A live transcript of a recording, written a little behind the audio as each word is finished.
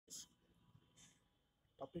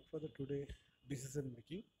Topic for the today: decision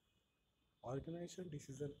making. Organization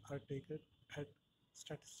decisions are taken at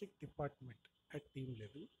statistic department at team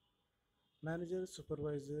level. Manager,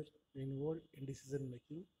 supervisor involved in decision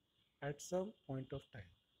making at some point of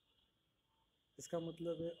time. इसका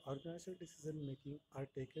मतलब है organisation decision making are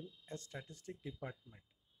taken at statistic department.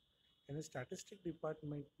 यानी statistic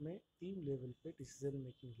department में team level पे decision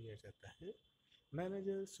making लिया जाता है।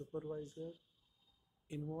 Manager, supervisor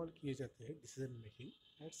involve किए जाते हैं decision making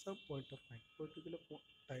at some point of time, particular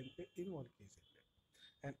time पे इन्वॉल्व किए जाते हैं।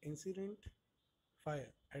 And incident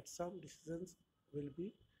fire at some decisions will be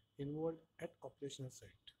involve at operational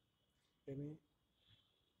site. यानी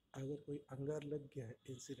अगर कोई अंगार लग गया है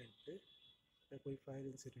इंसिडेंट पे या कोई फायर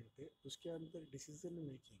इंसिडेंट पे, उसके अंदर डिसीजन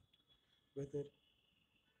मेकिंग वेदर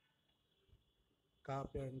कहाँ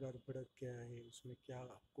पे अंगार भड़क गया है, उसमें क्या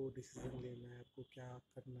आपको डिसीजन लेना है, आपको क्या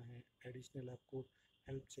करना है, एडिशनल आपको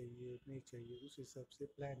हेल्प चाहिए नहीं चाहिए, उस हिसाब से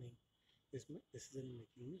प्लानिंग इसमें डिसीजन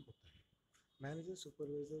मेकिंग में होता है। Manager,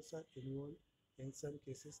 supervisors are involve in some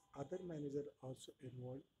cases, other manager also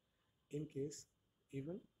involve in case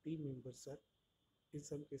even team members are in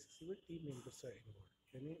some cases even team members are involve.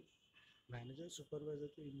 यानी मैनेजर, सुपरवाइजर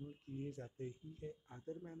तो इन्वॉल्व किए जाते ही है,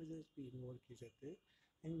 other managers भी involve किए जाते हैं,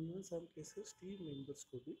 and even some cases team members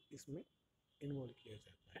को भी इसमें इन्वॉल्व किया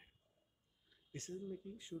जाता है। Decision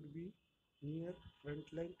making should be near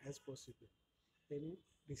front line as possible. यानी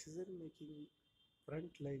डिसीजन मेकिंग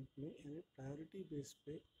फ्रंट लाइन में यानी प्रायोरिटी बेस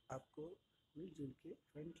पे आपको मिलजुल के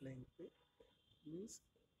फ्रंट लाइन पे मीन्स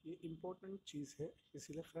ये इम्पोर्टेंट चीज़ है,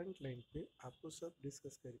 इसीलिए फ्रंट लाइन पे आपको सब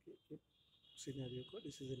डिस्कस करके ये सिनेरियो को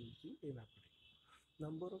डिसीजन मेकिंग लेना पड़ेगा।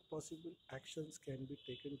 Number of possible actions can be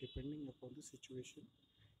taken depending upon the situation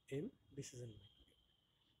in decision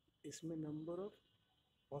making. इसमें नंबर ऑफ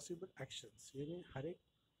पॉसिबल एक्शंस यानी हर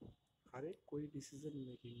एक कोई डिसीजन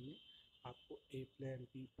मेकिंग में आपको ए प्लान,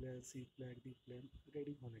 बी प्लान, सी प्लान, डी प्लान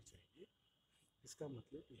रेडी होने चाहिए। इसका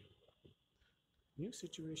मतलब ये हुआ new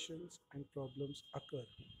situations and problems occur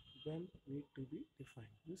when need to be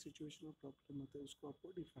defined. New situation और प्रॉब्लम होता है, उसको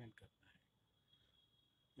आपको डिफाइन करना है।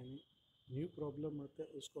 यानी न्यू प्रॉब्लम आता है,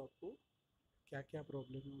 उसको आपको क्या क्या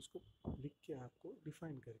प्रॉब्लम है उसको लिख के आपको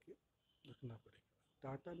डिफाइन करके रखना पड़ेगा।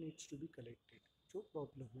 Data needs to be collected. जो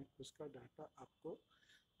प्रॉब्लम है उसका डाटा आपको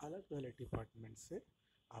अलग अलग डिपार्टमेंट से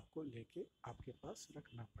आपको लेके आपके पास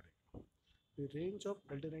रखना पड़ेगा। The range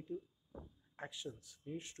of alternative actions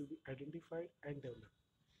needs to be identified and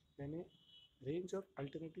develop. यानी range of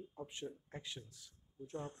alternative option actions, वो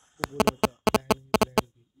जो आपको बोला था प्लान ए प्लान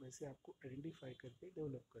बी, वैसे आपको आइडेंटिफाई करके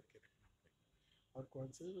डेवलप करके रखना पड़ेगा। और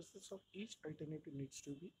consequences of each alternative needs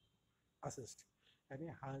to be assist. यानी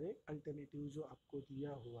हर एक अल्टरनेटिव जो आपको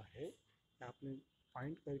दिया हुआ है या आपने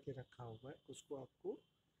फाइंड करके रखा हुआ है, उसको आपको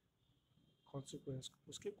कॉन्सिक्वेंस,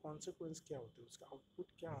 उसके कॉन्सिक्वेंस क्या होते हैं, उसका आउटपुट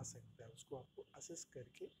क्या आ सकता है, उसको आपको असेस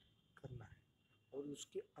करके करना है। और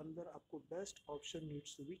उसके अंदर आपको best option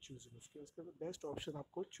needs to be choose. उसके अंदर बेस्ट ऑप्शन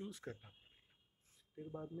आपको चूज करना पड़ेगा। फिर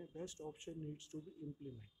बाद में best option needs to be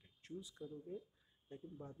implemented. Choose करोगे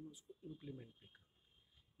लेकिन बाद में उसको इम्प्लीमेंट भी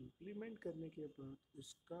करोगे। इम्प्लीमेंट करने के बाद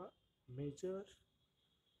उसका मेजर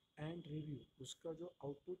एंड रिव्यू, उसका जो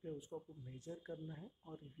आउटपुट है उसको आपको मेजर करना है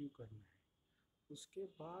और रिव्यू करना है। उसके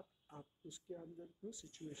बाद आप उसके अंदर जो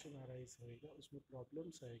सिचुएशन अराइज होएगा, उसमें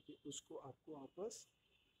प्रॉब्लम्स आएगी, उसको आपको वापस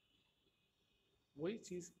वही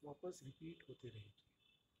चीज़ वापस रिपीट होती रहेगी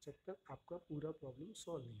जब तक आपका पूरा प्रॉब्लम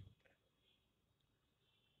सॉल्व नहीं होता है।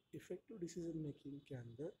 इफेक्टिव डिसीजन मेकिंग के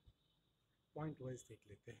अंदर पॉइंट वाइज देख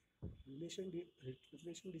लेते हैं। Relational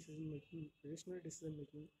decision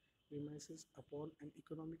making premises upon N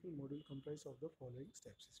economical model comprise of the following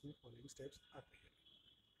steps. इसमें फॉलोइंग स्टेप्स आते हैं।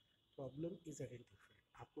 प्रॉब्लम इज आइडेंटिफाइड,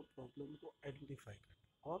 आपको प्रॉब्लम को आइडेंटिफाई करना।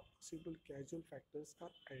 और possible casual factors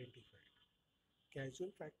are identified.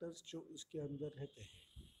 Casual factors जो उसके अंदर रहते हैं,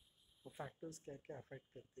 वो फैक्टर्स क्या क्या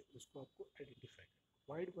अफेक्ट करते हैं, उसको आपको आइडेंटिफाई करना।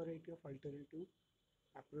 Wide variety of alternative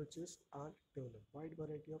approaches are develop. Wide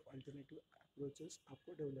variety of alternative approaches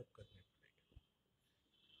आपको डेवलप करने पड़ेंगे।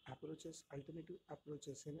 अप्रोचेस, अल्टरनेटिव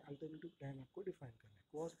अप्रोचेस यानी अल्टरनेटिव प्लान आपको डिफाइन करना है।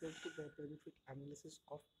 Cost benefit analysis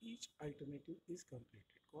of each alternative is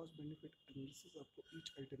completed. Cost benefit analysis आपको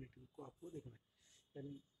each alternative को आपको देखना है,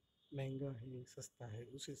 यानी महंगा है सस्ता है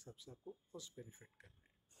उस हिसाब से आपको कॉस्ट बेनिफिट करना है।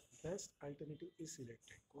 Best alternative is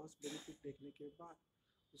selected. Cost benefit देखने के बाद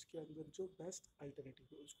उसके अंदर जो बेस्ट अल्टरनेटिव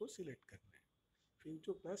है उसको सिलेक्ट करना है। फिर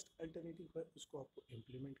जो बेस्ट अल्टरनेटिव है उसको आपको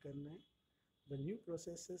इम्प्लीमेंट करना है। The new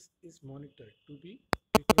process is monitored to be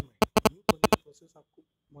determined. New process आपको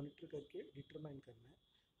मॉनिटर करके डिटरमाइन करना है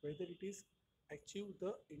whether it is achieve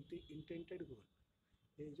the intended गोल।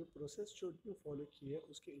 ये जो प्रोसेस जो न्यू फॉलो की है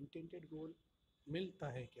उसके इंटेंटेड गोल मिलता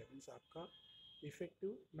है क्या, मीन्स आपका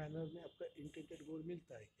इफेक्टिव मैनर में आपका इंटेंटेड गोल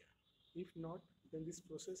मिलता है क्या. If not, then this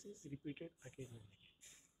process is repeated again and again.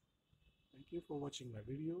 Thank you for watching my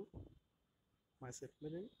video. Myself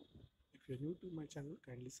Miran. If you're new to my channel,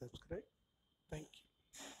 kindly subscribe. Thank you.